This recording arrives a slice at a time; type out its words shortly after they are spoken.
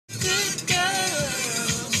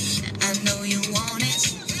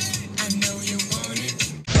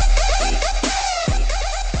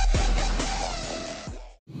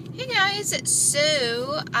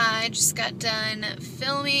So I just got done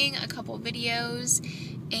filming a couple videos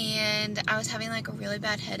and I was having like a really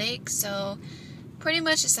bad headache, so pretty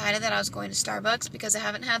much decided that I was going to Starbucks because I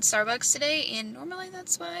haven't had Starbucks today, and normally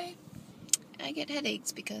that's why I get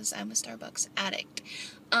headaches, because I'm a Starbucks addict.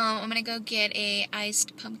 I'm gonna go get a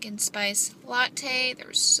iced pumpkin spice latte.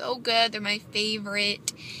 They're so good. They're my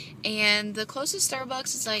favorite. And the closest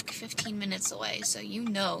Starbucks is like 15 minutes away, so you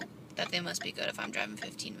know that they must be good if I'm driving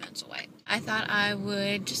 15 minutes away. I thought I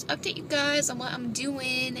would just update you guys on what I'm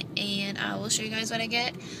doing, and I will show you guys what I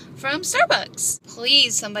get from Starbucks.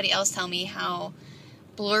 Please, somebody else tell me how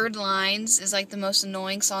Blurred Lines is like the most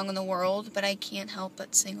annoying song in the world, but I can't help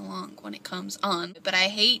but sing along when it comes on. But I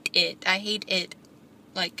hate it. I hate it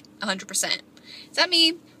like 100%. Is that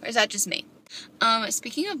me, or is that just me?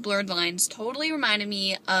 Speaking of Blurred Lines, totally reminded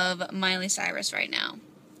me of Miley Cyrus right now.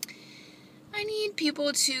 I need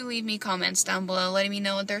people to leave me comments down below letting me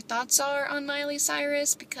know what their thoughts are on Miley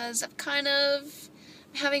Cyrus, because I'm kind of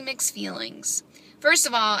having mixed feelings. First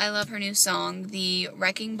of all, I love her new song, the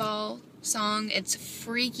Wrecking Ball song. It's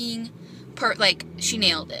freaking she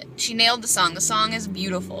nailed it. She nailed the song. The song is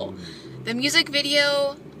beautiful. The music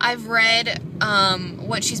video, I've read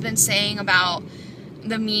what she's been saying about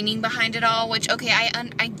the meaning behind it all, which, okay,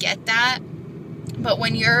 I get that, but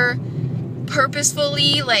when you're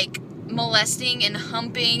purposefully like molesting and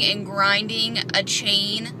humping and grinding a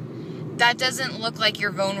chain, that doesn't look like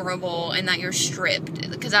you're vulnerable and that you're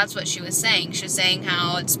stripped, because that's what she was saying. She was saying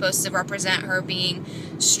how it's supposed to represent her being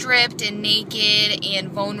stripped and naked and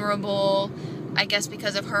vulnerable, I guess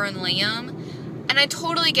because of her and Liam. And I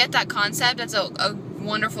totally get that concept. That's a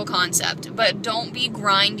wonderful concept, but don't be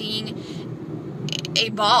grinding a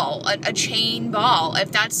ball, a chain ball.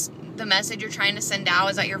 If that's the message you're trying to send out,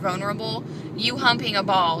 is that you're vulnerable, you humping a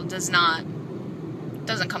ball doesn't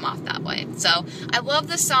come off that way. So I love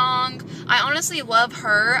the song. I honestly love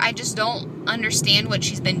her. I just don't understand what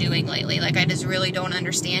she's been doing lately. Like, I just really don't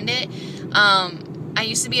understand it. I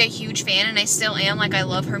used to be a huge fan, and I still am. Like, I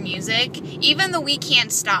love her music. Even the We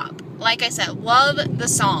Can't Stop. Like I said, love the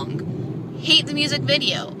song. Hate the music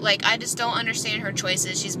video. Like, I just don't understand her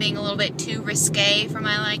choices. She's being a little bit too risque for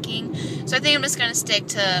my liking. So I think I'm just going to stick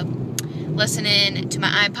to listening to my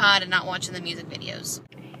iPod and not watching the music videos.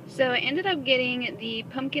 So I ended up getting the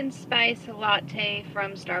pumpkin spice latte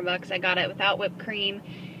from Starbucks. I got it without whipped cream,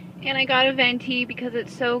 and I got a venti because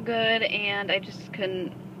it's so good, and I just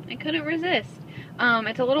couldn't resist.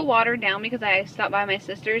 It's a little watered down because I stopped by my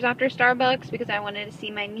sister's after Starbucks because I wanted to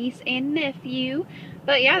see my niece and nephew.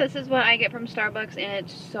 But yeah, this is what I get from Starbucks, and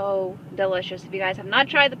it's so delicious. If you guys have not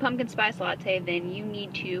tried the pumpkin spice latte, then you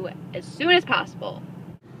need to as soon as possible.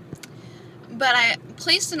 But I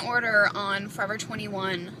placed an order on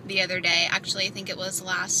Forever21 the other day. Actually, I think it was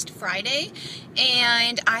last Friday.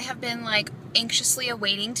 And I have been like anxiously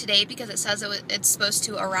awaiting today because it says it's supposed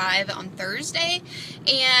to arrive on Thursday.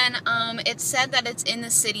 And it said that it's in the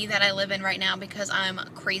city that I live in right now because I'm a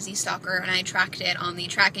crazy stalker and I tracked it on the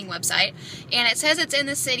tracking website. And it says it's in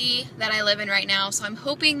the city that I live in right now. So I'm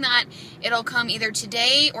hoping that it'll come either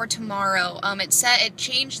today or tomorrow. It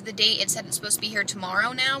changed the date. It said it's supposed to be here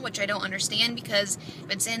tomorrow now, which I don't understand, because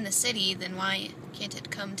if it's in the city, then why can't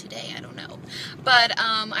it come today? I don't know. But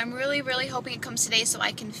I'm really, really hoping it comes today so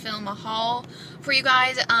I can film a haul for you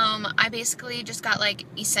guys. I basically just got like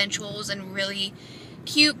essentials and really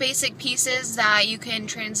cute basic pieces that you can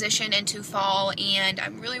transition into fall, and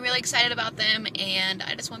I'm really, really excited about them, and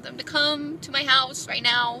I just want them to come to my house right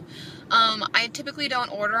now. I typically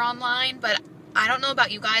don't order online, but I don't know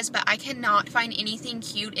about you guys, but I cannot find anything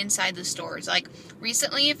cute inside the stores. Like,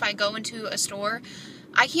 recently, if I go into a store,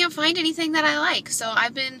 I can't find anything that I like. So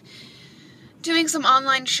I've been doing some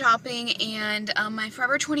online shopping, and my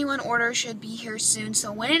Forever21 order should be here soon.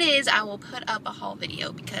 So when it is, I will put up a haul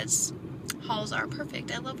video, because hauls are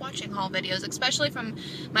perfect. I love watching haul videos, especially from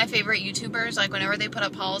my favorite YouTubers. Like, whenever they put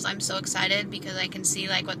up hauls, I'm so excited because I can see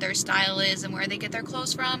like what their style is and where they get their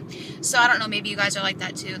clothes from. So I don't know, maybe you guys are like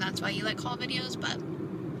that too, and that's why you like haul videos. But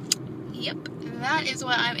yep, that is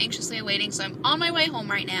what I'm anxiously awaiting. So I'm on my way home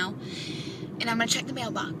right now, and I'm gonna check the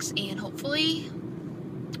mailbox, and hopefully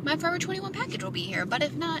my Forever21 package will be here. But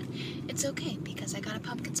if not, it's okay because I got a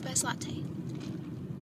pumpkin spice latte.